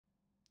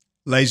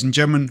Ladies and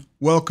gentlemen,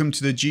 welcome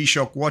to the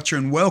G-Shock Watcher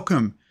and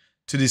welcome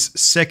to this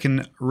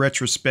second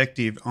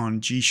retrospective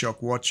on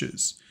G-Shock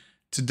watches.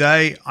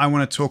 Today, I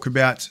want to talk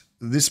about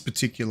this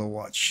particular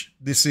watch.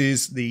 This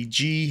is the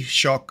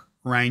G-Shock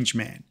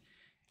Rangeman.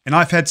 And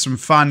I've had some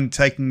fun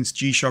taking this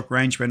G-Shock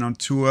Rangeman on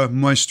tour,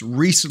 most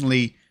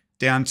recently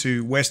down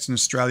to Western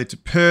Australia to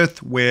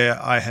Perth, where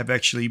I have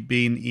actually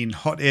been in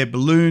hot air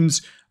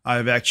balloons.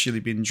 I've actually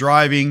been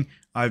driving.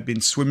 I've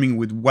been swimming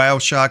with whale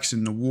sharks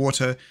in the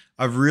water.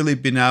 I've really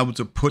been able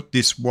to put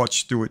this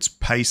watch through its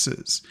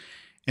paces.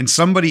 And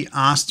somebody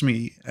asked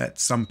me at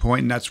some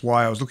point, and that's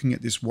why I was looking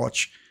at this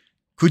watch,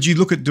 could you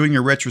look at doing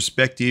a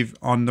retrospective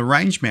on the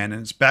Rangeman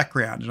and its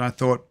background? And I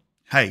thought,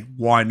 hey,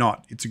 why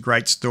not? It's a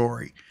great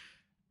story.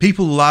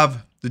 People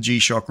love the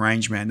G-Shock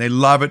Rangeman. They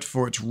love it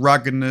for its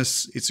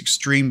ruggedness, its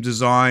extreme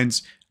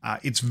designs,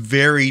 its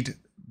varied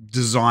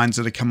designs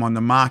that have come on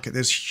the market.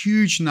 There's a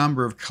huge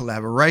number of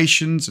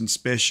collaborations and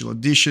special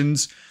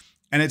editions,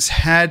 and it's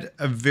had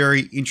a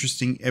very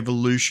interesting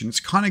evolution. It's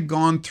kind of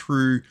gone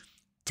through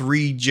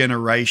 3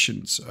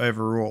 generations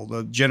overall.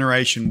 The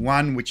generation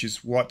 1, which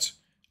is what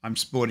I'm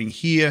sporting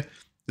here.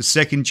 The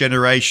second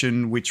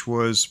generation, which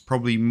was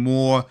probably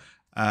more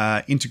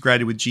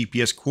integrated with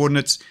GPS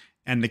coordinates,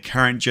 and the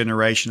current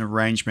generation of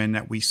Rangeman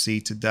that we see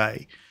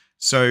today.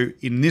 So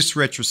in this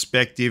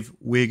retrospective,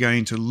 we're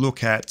going to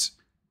look at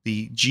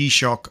the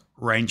G-Shock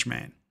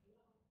Rangeman.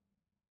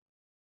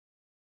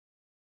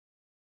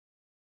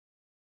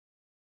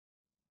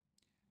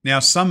 Now,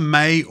 some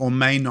may or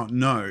may not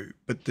know,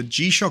 but the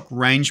G-Shock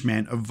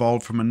Rangeman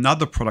evolved from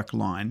another product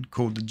line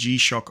called the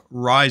G-Shock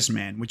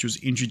Riseman, which was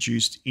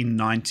introduced in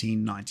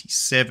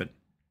 1997.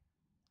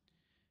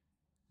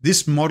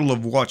 This model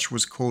of watch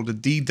was called the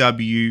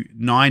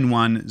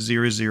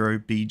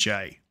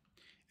DW9100BJ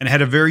and it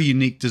had a very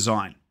unique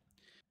design.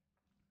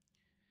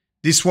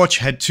 This watch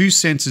had 2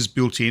 sensors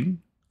built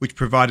in, which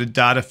provided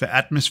data for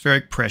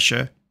atmospheric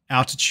pressure,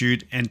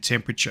 altitude, and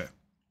temperature.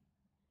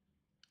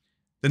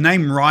 The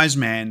name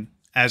Riseman,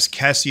 as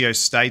Casio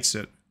states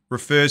it,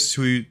 refers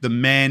to the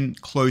man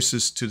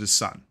closest to the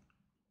sun.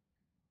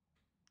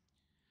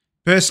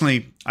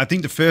 Personally, I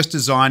think the first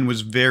design was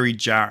very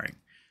jarring,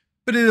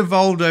 but it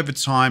evolved over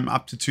time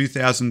up to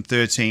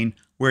 2013,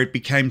 where it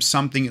became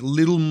something a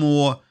little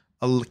more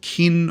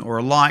akin or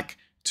alike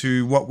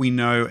to what we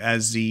know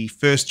as the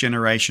first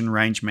generation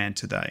Rangeman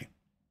today.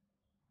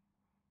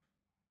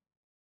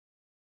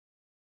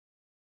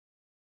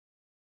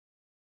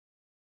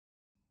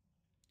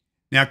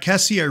 Now,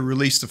 Casio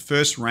released the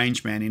first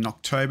Rangeman in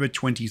October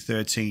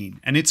 2013,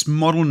 and its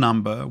model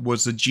number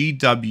was the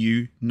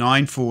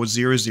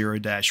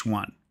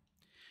GW9400-1.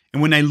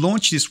 And when they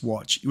launched this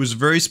watch, it was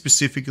very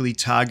specifically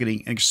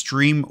targeting an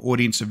extreme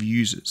audience of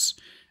users.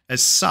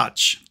 As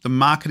such, the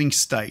marketing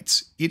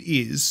states it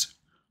is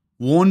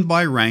worn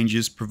by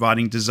rangers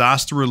providing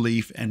disaster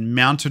relief and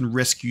mountain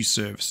rescue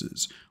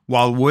services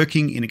while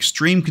working in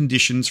extreme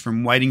conditions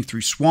from wading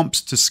through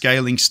swamps to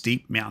scaling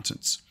steep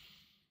mountains.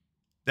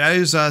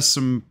 Those are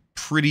some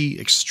pretty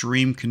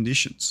extreme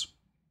conditions.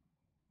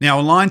 Now,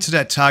 aligned to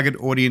that target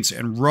audience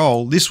and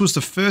role, this was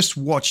the first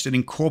watch that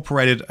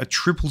incorporated a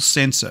triple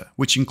sensor,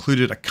 which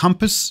included a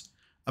compass,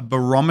 a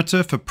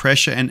barometer for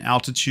pressure and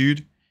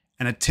altitude,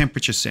 and a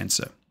temperature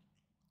sensor.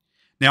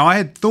 Now, I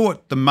had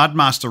thought the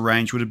Mudmaster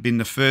range would have been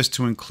the first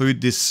to include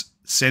this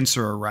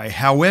sensor array.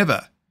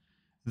 However,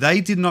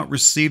 they did not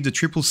receive the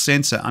triple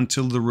sensor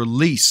until the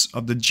release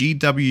of the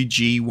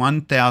GWG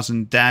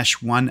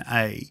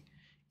 1000-1A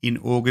in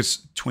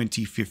August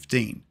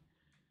 2015.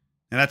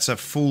 Now, that's a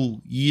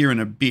full year and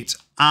a bit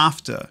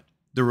after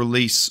the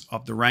release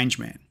of the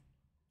Rangeman.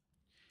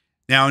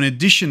 Now, in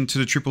addition to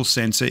the triple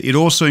sensor, it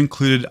also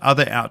included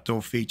other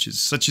outdoor features,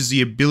 such as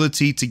the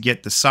ability to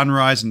get the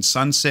sunrise and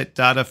sunset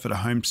data for the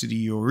home city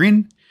you're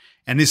in.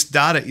 And this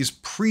data is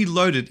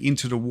preloaded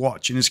into the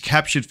watch and is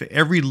captured for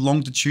every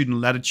longitude and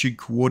latitude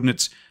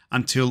coordinates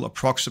until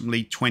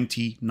approximately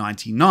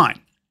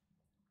 2099.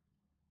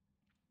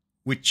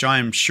 Which I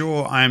am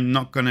sure I am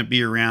not going to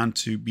be around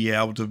to be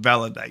able to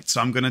validate. So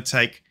I'm going to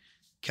take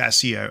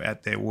Casio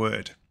at their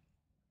word.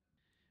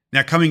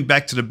 Now, coming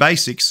back to the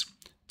basics,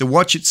 the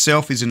watch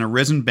itself is in a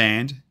resin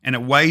band and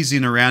it weighs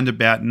in around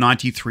about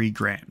 93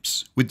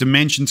 grams, with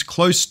dimensions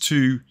close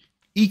to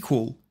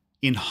equal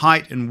in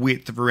height and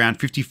width of around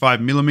 55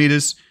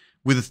 millimeters,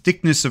 with a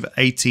thickness of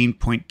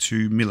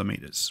 18.2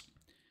 millimeters.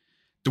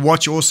 The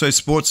watch also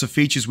sports the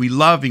features we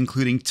love,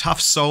 including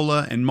tough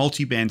solar and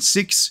multi-band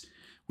 6,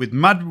 with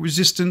mud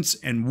resistance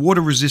and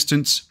water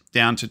resistance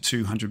down to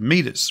 200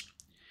 meters.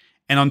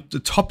 And on the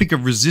topic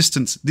of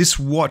resistance, this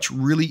watch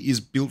really is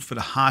built for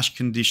the harsh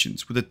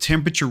conditions, with a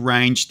temperature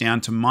range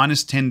down to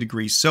 -10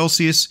 degrees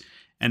Celsius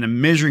and a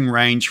measuring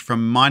range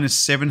from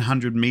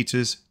 -700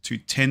 meters to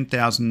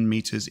 10,000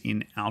 meters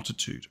in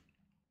altitude.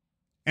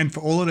 And for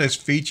all of those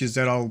features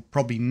that I'll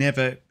probably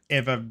never,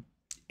 ever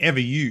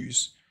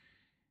use,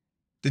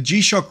 the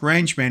G-Shock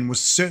Rangeman was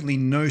certainly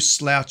no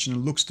slouch in the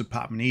looks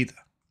department either.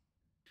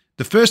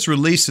 The first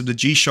release of the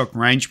G-Shock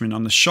Rangeman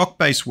on the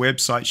Shockbase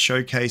website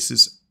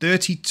showcases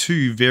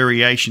 32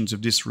 variations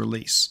of this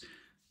release,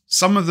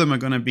 Some of them are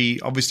going to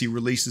be obviously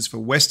releases for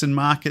Western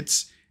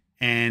markets,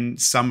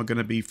 and some are going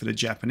to be for the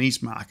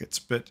Japanese markets.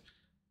 But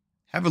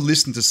have a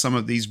listen to some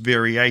of these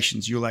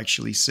variations you'll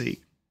actually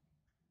see.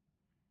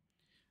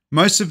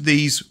 Most of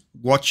these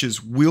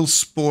watches will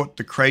sport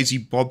the crazy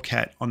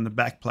bobcat on the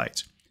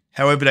backplate.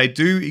 However, they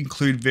do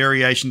include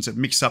variations that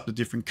mix up the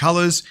different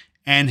colors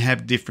and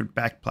have different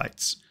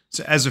backplates.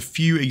 So as a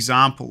few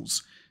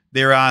examples,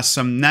 there are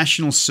some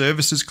national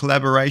services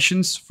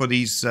collaborations for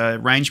these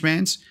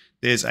Rangemans.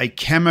 There's a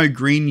camo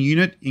green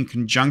unit in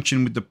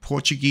conjunction with the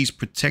Portuguese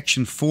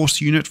Protection Force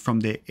unit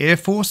from their Air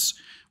Force,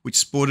 which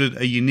sported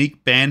a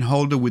unique band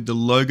holder with the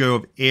logo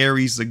of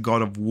Ares, the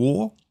god of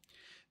war.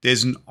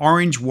 There's an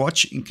orange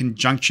watch in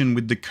conjunction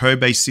with the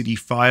Kobe City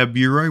Fire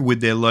Bureau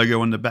with their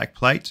logo on the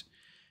backplate.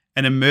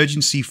 An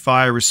Emergency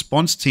Fire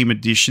Response Team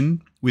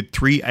edition with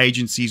 3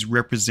 agencies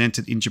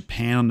represented in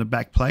Japan on the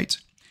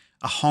backplate.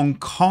 A Hong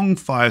Kong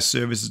Fire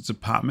Services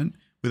Department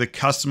with a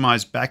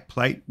customized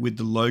backplate with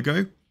the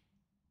logo.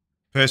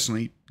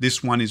 Personally,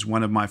 this one is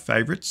one of my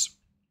favorites.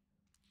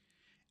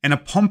 And a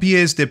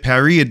Pompiers de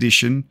Paris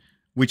edition,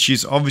 which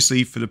is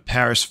obviously for the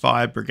Paris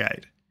Fire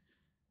Brigade.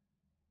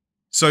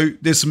 So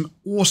there's some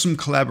awesome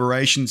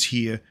collaborations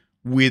here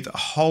with a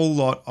whole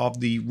lot of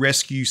the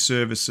rescue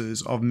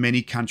services of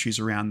many countries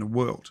around the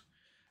world.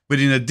 But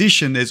in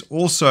addition, there's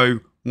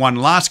also one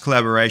last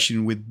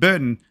collaboration with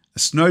Burton, a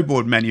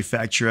snowboard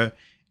manufacturer,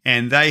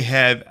 and they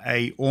have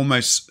a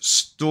almost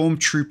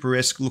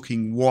stormtrooper-esque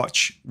looking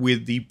watch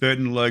with the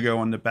Burton logo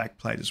on the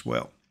backplate as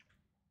well.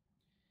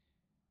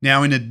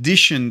 Now, in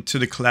addition to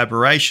the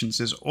collaborations,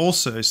 there's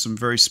also some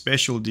very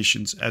special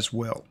editions as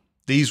well.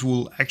 These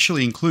will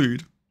actually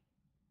include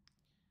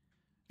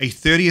a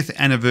 30th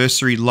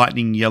anniversary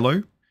Lightning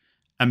Yellow,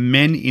 a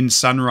Men in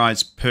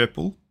Sunrise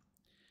Purple.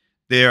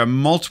 There are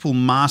multiple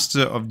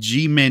Master of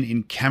G-Men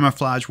in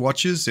camouflage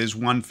watches. There's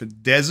one for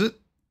desert.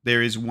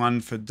 There is one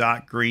for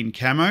dark green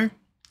camo.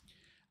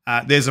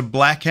 There's a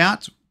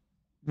blackout,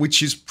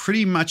 which is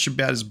pretty much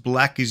about as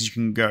black as you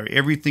can go.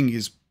 Everything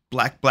is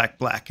black, black,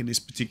 black in this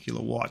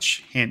particular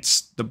watch,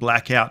 hence the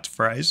blackout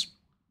phrase.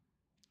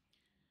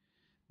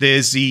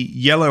 There's the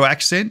yellow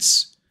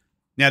accents.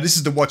 Now, this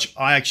is the watch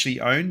I actually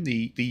own,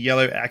 the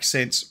yellow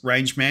accents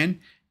Rangeman.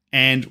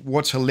 And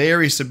what's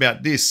hilarious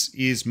about this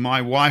is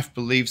my wife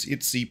believes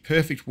it's the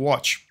perfect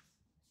watch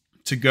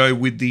to go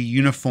with the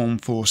uniform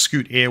for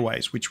Scoot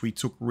Airways, which we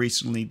took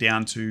recently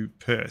down to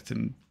Perth.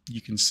 And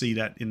you can see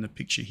that in the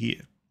picture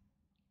here.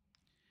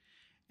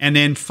 And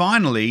then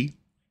finally,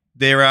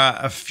 there are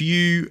a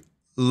few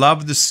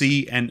Love the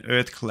Sea and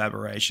Earth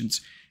collaborations.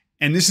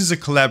 And this is a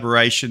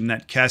collaboration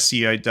that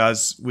Casio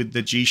does with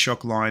the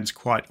G-Shock lines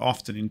quite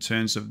often in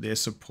terms of their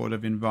support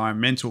of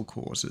environmental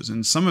causes.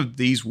 And some of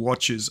these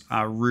watches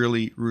are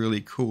really,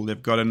 really cool.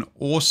 They've got an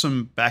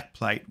awesome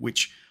backplate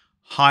which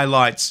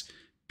highlights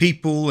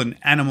people and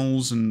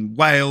animals and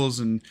whales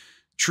and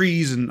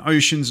trees and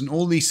oceans and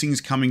all these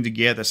things coming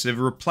together. So they've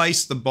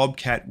replaced the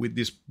bobcat with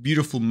this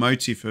beautiful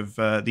motif of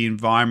the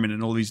environment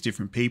and all these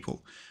different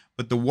people.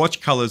 But the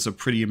watch colors are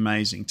pretty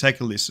amazing.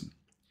 Take a listen.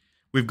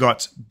 We've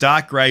got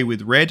dark gray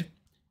with red,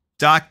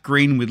 dark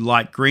green with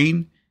light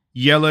green,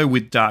 yellow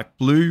with dark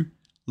blue,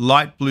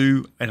 light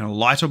blue and a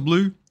lighter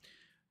blue,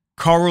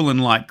 coral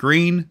and light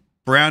green,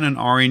 brown and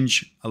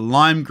orange, a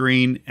lime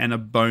green, and a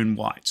bone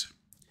white.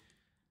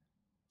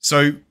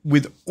 So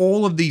with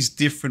all of these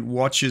different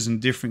watches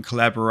and different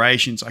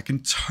collaborations, I can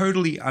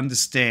totally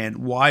understand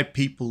why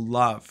people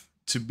love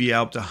to be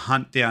able to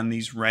hunt down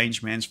these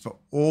Rangemans for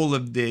all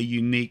of their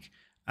unique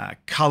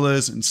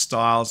colors and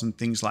styles and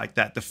things like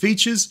that. The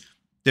features,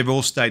 they've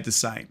all stayed the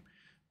same.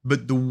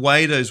 But the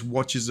way those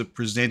watches are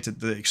presented,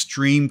 the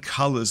extreme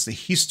colors, the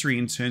history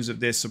in terms of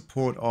their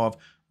support of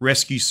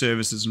rescue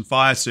services and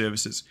fire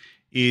services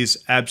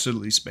is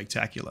absolutely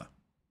spectacular.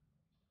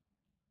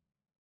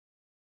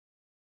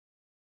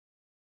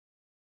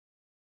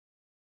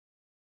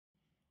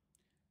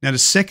 Now, the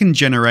second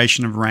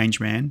generation of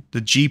Rangeman,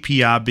 the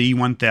GPRB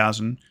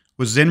 1000,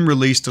 was then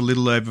released a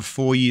little over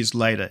 4 years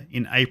later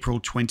in April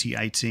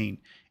 2018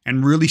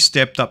 and really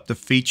stepped up the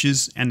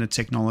features and the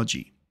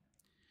technology.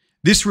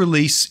 This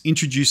release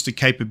introduced the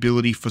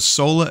capability for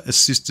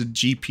solar-assisted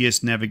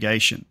GPS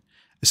navigation,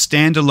 a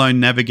standalone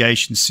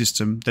navigation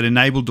system that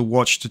enabled the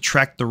watch to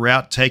track the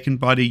route taken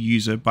by the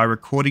user by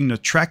recording the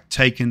track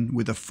taken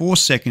with a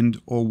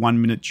 4-second or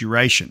 1-minute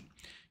duration,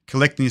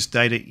 collecting this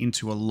data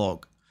into a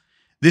log.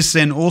 This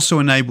then also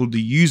enabled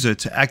the user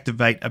to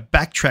activate a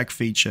backtrack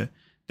feature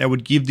that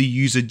would give the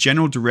user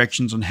general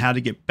directions on how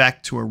to get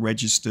back to a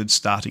registered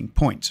starting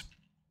point.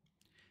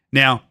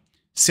 Now,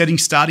 setting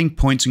starting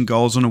points and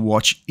goals on a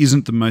watch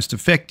isn't the most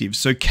effective,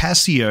 so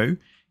Casio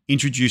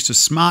introduced a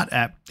smart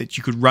app that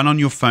you could run on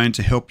your phone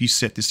to help you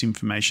set this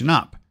information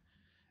up.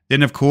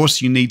 Then, of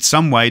course, you need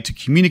some way to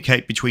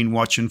communicate between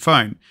watch and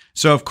phone.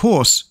 So, of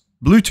course,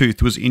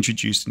 Bluetooth was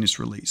introduced in this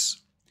release.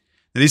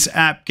 Now, this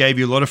app gave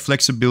you a lot of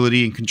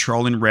flexibility and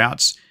control in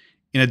routes.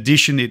 In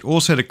addition, it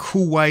also had a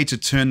cool way to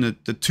turn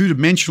the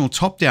two-dimensional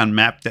top-down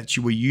map that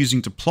you were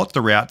using to plot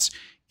the routes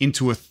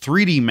into a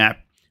 3D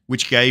map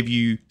which gave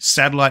you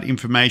satellite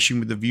information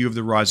with a view of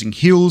the rising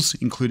hills,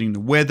 including the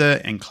weather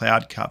and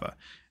cloud cover.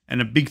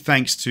 And a big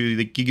thanks to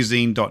the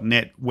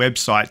gigazine.net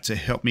website to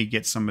help me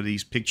get some of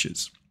these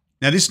pictures.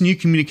 Now, this new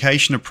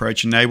communication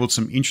approach enabled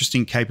some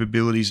interesting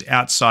capabilities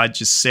outside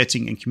just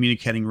setting and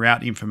communicating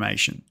route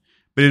information.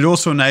 But it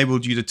also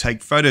enabled you to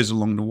take photos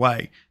along the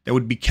way that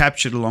would be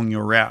captured along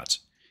your route.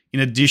 In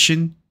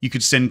addition, you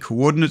could send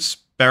coordinates,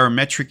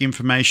 barometric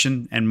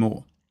information, and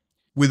more.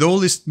 With all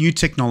this new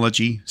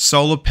technology,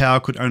 solar power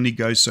could only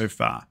go so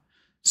far.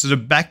 So the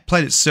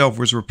backplate itself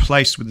was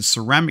replaced with a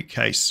ceramic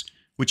case,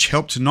 which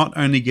helped to not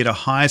only get a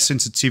higher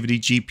sensitivity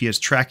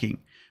GPS tracking,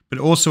 but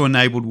also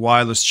enabled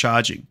wireless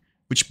charging,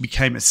 which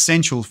became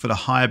essential for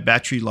the higher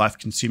battery life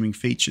consuming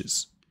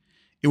features.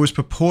 It was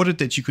purported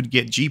that you could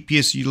get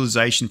GPS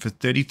utilization for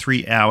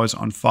 33 hours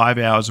on 5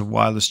 hours of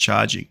wireless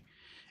charging,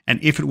 and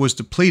if it was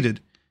depleted,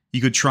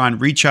 you could try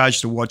and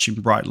recharge the watch in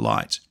bright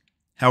light.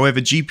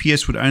 However,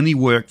 GPS would only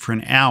work for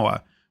an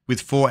hour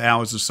with 4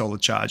 hours of solar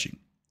charging.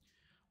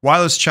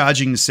 Wireless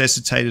charging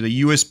necessitated a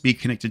USB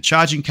connected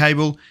charging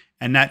cable,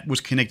 and that was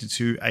connected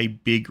to a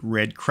big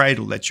red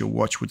cradle that your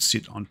watch would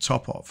sit on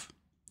top of.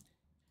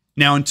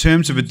 Now, in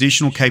terms of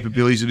additional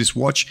capabilities of this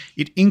watch,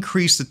 it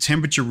increased the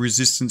temperature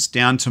resistance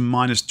down to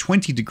minus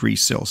 20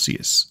 degrees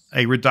Celsius,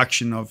 a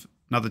reduction of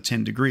another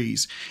 10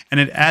 degrees, and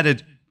it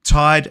added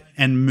tide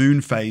and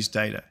moon phase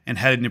data and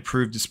had an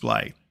improved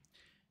display.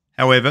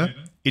 However,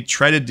 it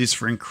traded this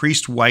for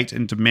increased weight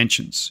and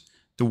dimensions.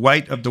 The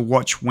weight of the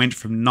watch went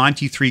from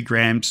 93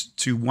 grams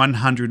to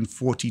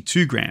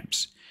 142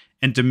 grams,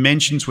 and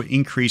dimensions were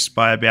increased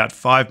by about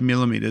 5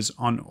 millimeters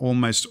on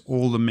almost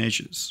all the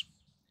measures.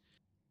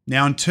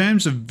 Now, in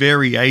terms of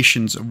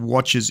variations of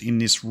watches in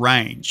this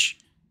range,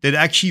 they'd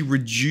actually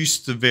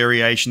reduced the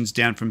variations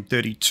down from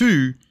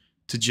 32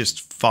 to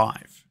just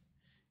 5.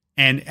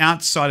 And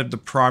outside of the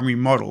primary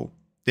model,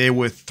 there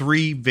were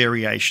 3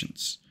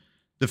 variations.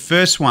 The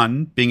first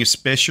one being a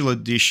special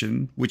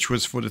edition, which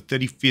was for the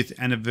 35th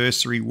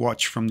anniversary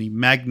watch from the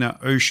Magna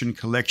Ocean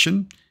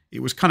collection.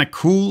 It was kind of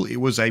cool.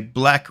 It was a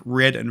black,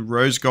 red, and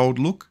rose gold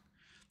look.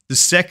 The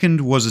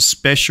second was a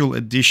special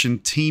edition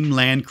Team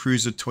Land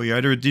Cruiser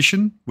Toyota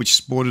edition, which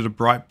sported a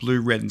bright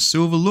blue, red, and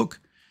silver look.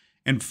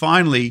 And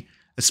finally,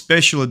 a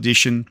special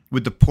edition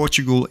with the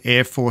Portugal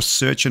Air Force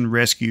Search and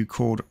Rescue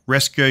called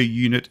Rescue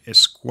Unit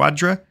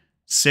Esquadra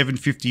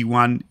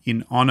 751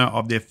 in honor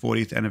of their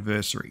 40th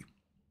anniversary.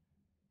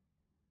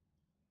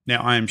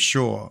 Now, I am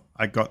sure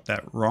I got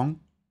that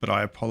wrong, but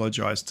I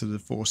apologize to the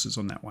forces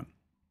on that one.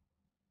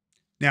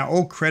 Now,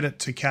 all credit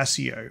to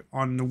Casio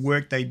on the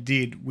work they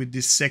did with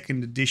this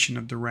second edition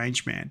of the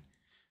Rangeman,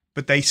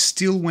 but they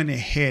still went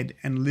ahead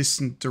and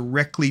listened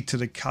directly to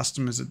the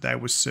customers that they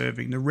were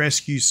serving, the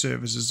rescue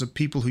services, the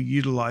people who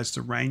utilized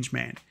the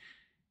Rangeman.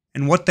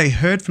 And what they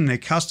heard from their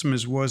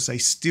customers was they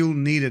still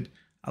needed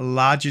a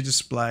larger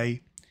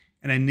display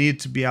and they needed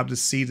to be able to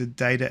see the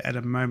data at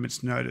a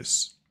moment's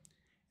notice.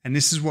 And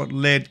this is what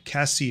led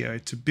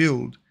Casio to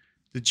build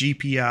the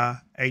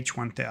GPR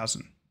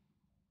H1000.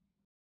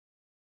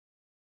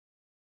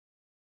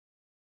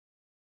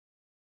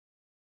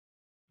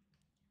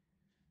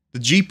 The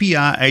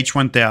GPR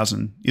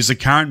H1000 is the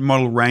current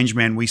model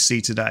Rangeman we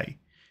see today.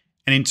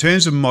 And in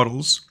terms of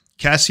models,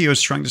 Casio has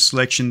shrunk the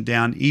selection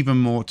down even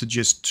more to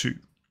just 2.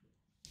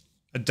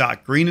 A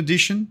dark green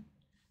edition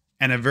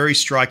and a very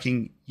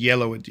striking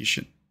yellow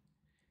edition.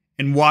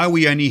 And while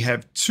we only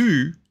have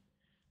 2,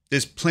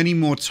 there's plenty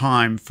more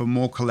time for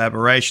more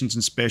collaborations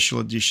and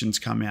special editions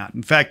come out.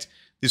 In fact,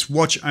 this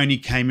watch only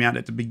came out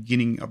at the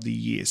beginning of the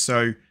year.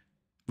 So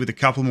with a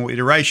couple more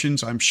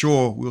iterations, I'm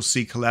sure we'll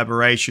see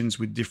collaborations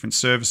with different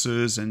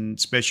services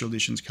and special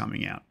editions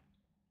coming out.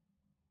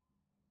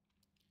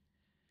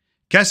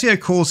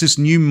 Casio calls this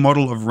new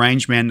model of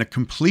Rangeman the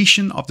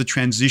completion of the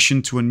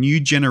transition to a new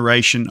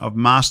generation of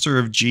Master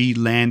of G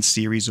Land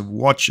series of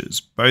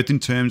watches, both in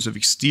terms of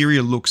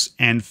exterior looks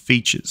and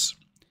features.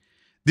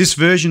 This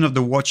version of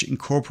the watch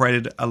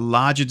incorporated a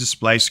larger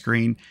display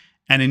screen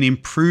and an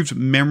improved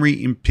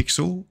memory in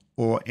pixel,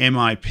 or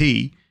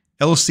MIP,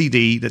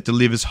 LCD that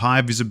delivers high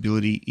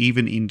visibility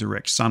even in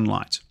direct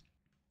sunlight.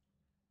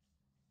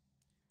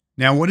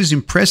 Now, what is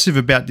impressive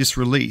about this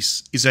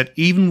release is that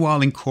even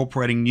while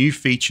incorporating new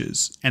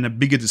features and a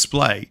bigger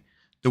display,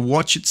 the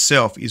watch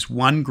itself is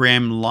 1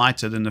 gram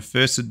lighter than the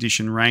first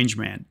edition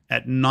Rangeman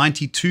at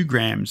 92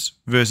 grams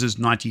versus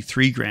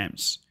 93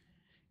 grams.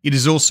 It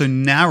is also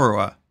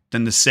narrower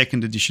than the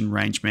second edition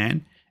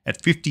Rangeman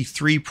at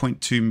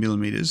 53.2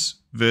 millimeters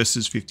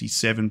versus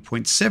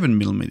 57.7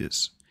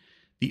 millimeters.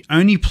 The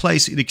only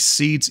place it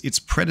exceeds its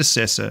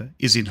predecessor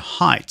is in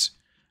height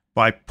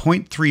by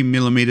 0.3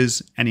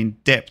 millimeters and in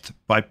depth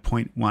by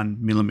 0.1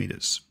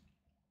 millimeters.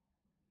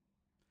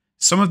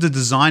 Some of the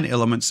design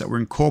elements that were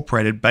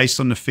incorporated based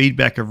on the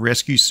feedback of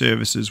rescue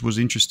services was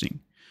interesting,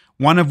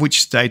 one of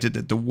which stated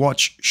that the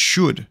watch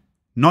should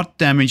not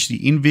damage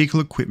the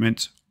in-vehicle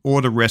equipment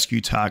or the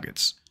rescue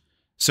targets.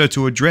 So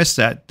to address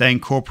that, they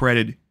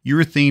incorporated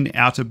urethane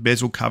outer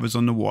bezel covers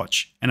on the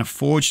watch and a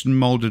forged and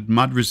molded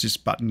mud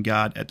resist button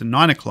guard at the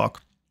 9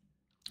 o'clock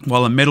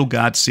while a metal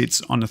guard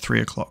sits on the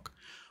 3 o'clock.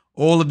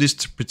 All of this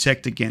to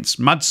protect against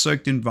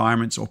mud-soaked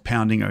environments or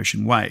pounding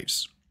ocean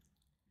waves.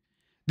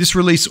 This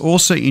release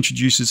also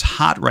introduces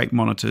heart rate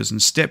monitors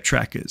and step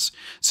trackers,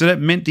 so that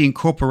meant the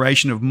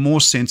incorporation of more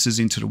sensors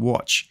into the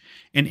watch.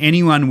 And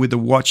anyone with a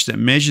watch that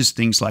measures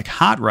things like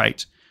heart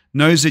rate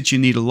knows that you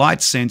need a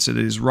light sensor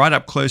that is right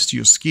up close to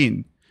your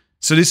skin.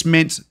 So this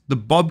meant the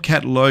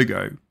Bobcat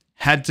logo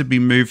had to be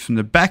moved from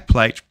the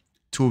backplate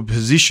to a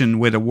position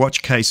where the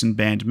watch case and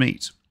band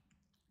meet.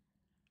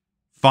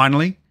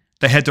 Finally,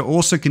 they had to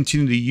also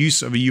continue the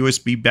use of a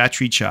USB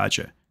battery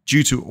charger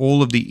due to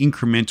all of the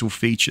incremental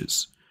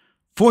features.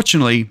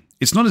 Fortunately,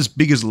 it's not as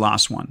big as the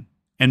last one,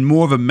 and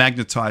more of a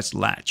magnetized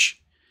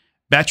latch.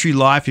 Battery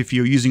life, if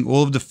you're using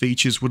all of the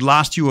features, would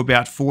last you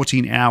about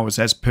 14 hours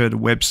as per the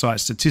website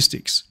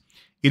statistics.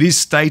 It is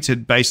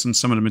stated, based on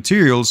some of the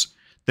materials,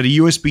 that a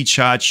USB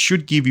charge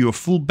should give you a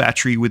full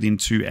battery within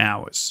 2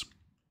 hours.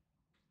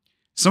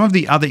 Some of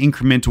the other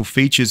incremental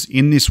features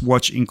in this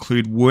watch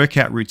include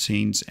workout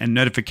routines and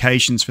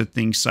notifications for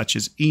things such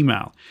as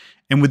email.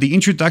 And with the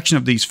introduction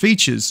of these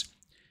features,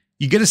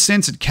 you get a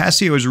sense that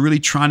Casio is really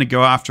trying to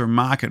go after a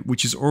market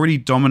which is already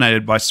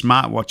dominated by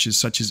smartwatches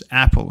such as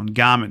Apple and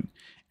Garmin,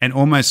 and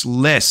almost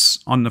less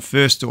on the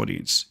first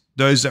audience,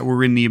 those that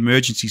were in the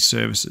emergency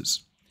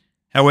services.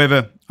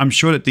 However, I'm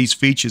sure that these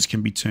features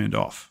can be turned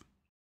off.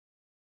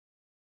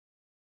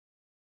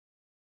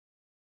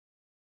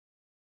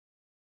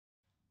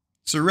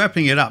 So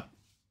wrapping it up,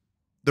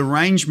 the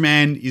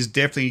Rangeman is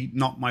definitely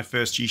not my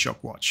first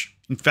G-Shock watch.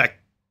 In fact,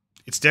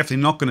 it's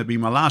definitely not going to be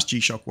my last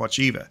G-Shock watch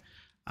either,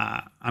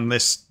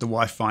 unless the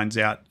wife finds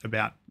out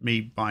about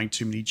me buying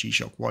too many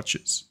G-Shock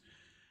watches.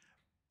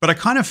 But I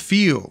kind of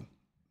feel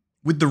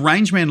with the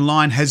Rangeman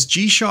line, has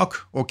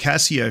G-Shock, or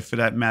Casio for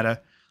that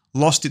matter,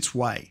 lost its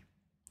way?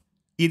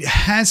 It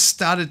has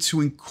started to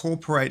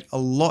incorporate a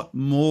lot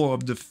more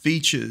of the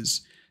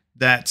features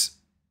that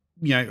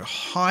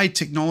high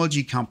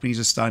technology companies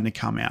are starting to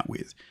come out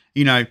with.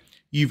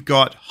 You've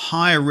got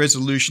higher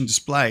resolution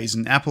displays,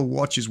 and Apple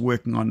Watch is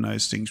working on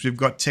those things. We've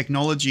got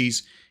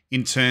technologies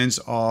in terms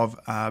of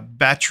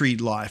battery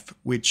life,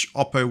 which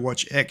Oppo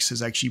Watch X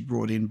has actually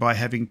brought in by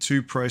having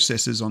 2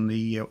 processors on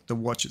the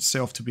watch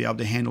itself to be able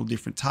to handle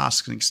different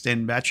tasks and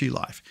extend battery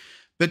life.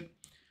 But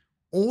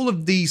all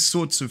of these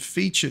sorts of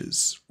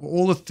features,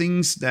 all the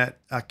things that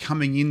are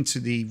coming into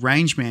the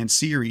Rangeman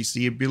series,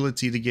 the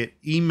ability to get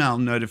email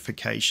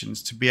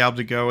notifications, to be able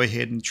to go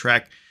ahead and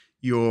track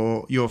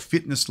your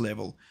fitness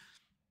level,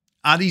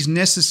 are these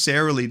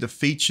necessarily the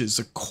features,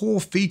 the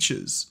core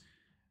features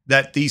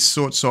that these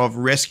sorts of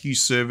rescue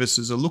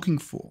services are looking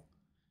for?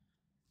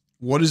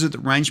 What is it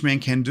that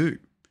Rangeman can do?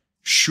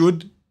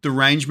 Should the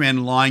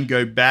Rangeman line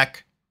go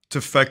back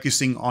to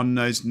focusing on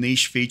those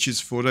niche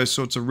features for those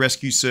sorts of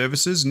rescue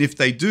services? And if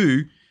they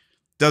do,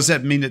 does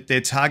that mean that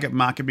their target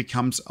market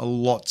becomes a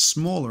lot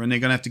smaller and they're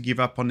going to have to give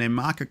up on their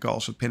market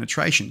goals for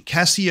penetration?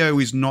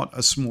 Casio is not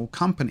a small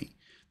company.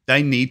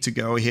 They need to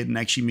go ahead and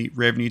actually meet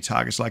revenue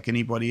targets like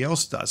anybody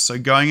else does. So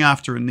going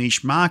after a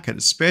niche market,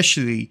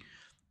 especially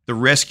the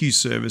rescue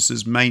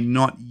services, may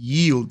not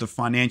yield the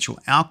financial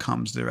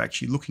outcomes they're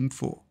actually looking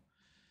for.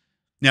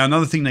 Now,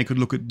 another thing they could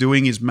look at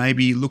doing is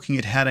maybe looking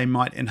at how they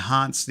might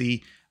enhance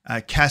the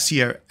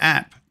Casio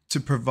app to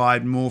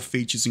provide more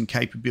features and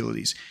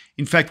capabilities.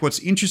 In fact, what's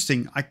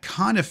interesting, I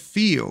kind of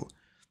feel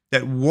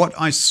that what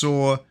I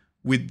saw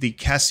with the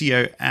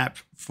Casio app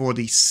for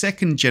the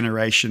 2nd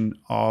generation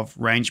of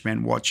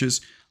Rangeman watches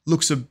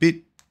looks a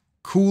bit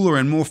cooler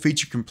and more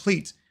feature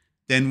complete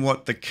than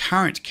what the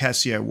current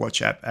Casio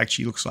watch app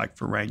actually looks like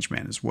for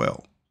Rangeman as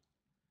well.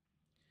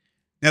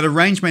 Now, the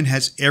Rangeman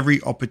has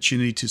every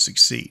opportunity to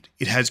succeed.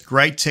 It has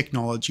great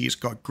technology, it's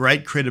got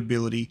great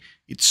credibility,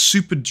 it's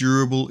super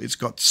durable, it's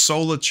got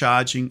solar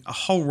charging, a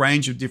whole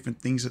range of different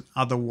things that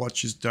other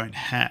watches don't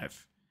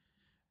have.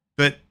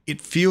 But it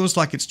feels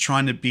like it's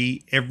trying to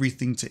be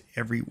everything to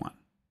everyone.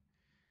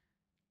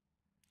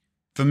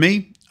 For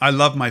me, I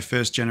love my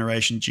 1st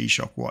generation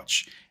G-Shock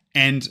watch.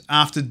 And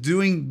after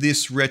doing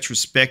this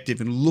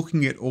retrospective and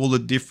looking at all the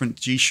different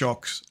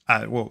G-Shocks,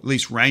 well, at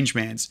least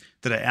Rangemans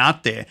that are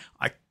out there,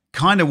 I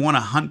kind of want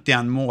to hunt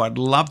down more. I'd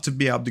love to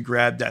be able to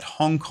grab that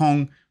Hong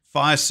Kong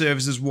Fire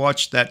Services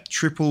watch, that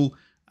triple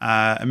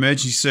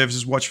emergency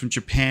services watch from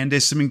Japan.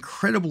 There's some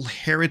incredible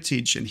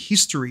heritage and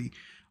history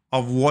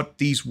of what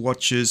these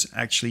watches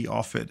actually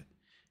offered.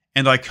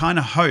 And I kind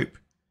of hope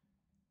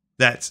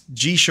that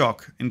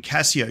G-Shock and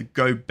Casio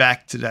go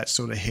back to that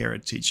sort of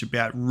heritage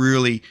about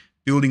really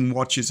building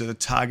watches that are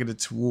targeted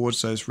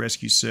towards those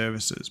rescue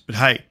services. But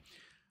hey,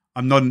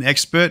 I'm not an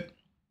expert.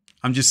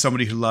 I'm just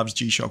somebody who loves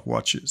G-Shock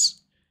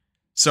watches.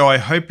 So I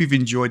hope you've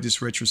enjoyed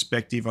this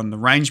retrospective on the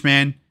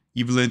Rangeman.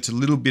 You've learned a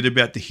little bit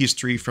about the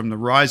history from the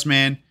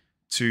Riseman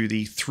to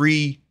the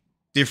 3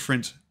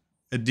 different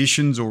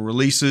editions or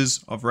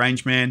releases of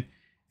Rangeman,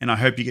 and I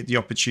hope you get the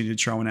opportunity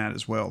to try one out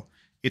as well.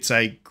 It's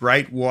a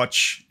great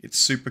watch, it's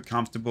super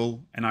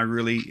comfortable, and I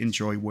really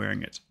enjoy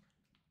wearing it.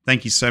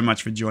 Thank you so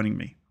much for joining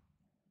me.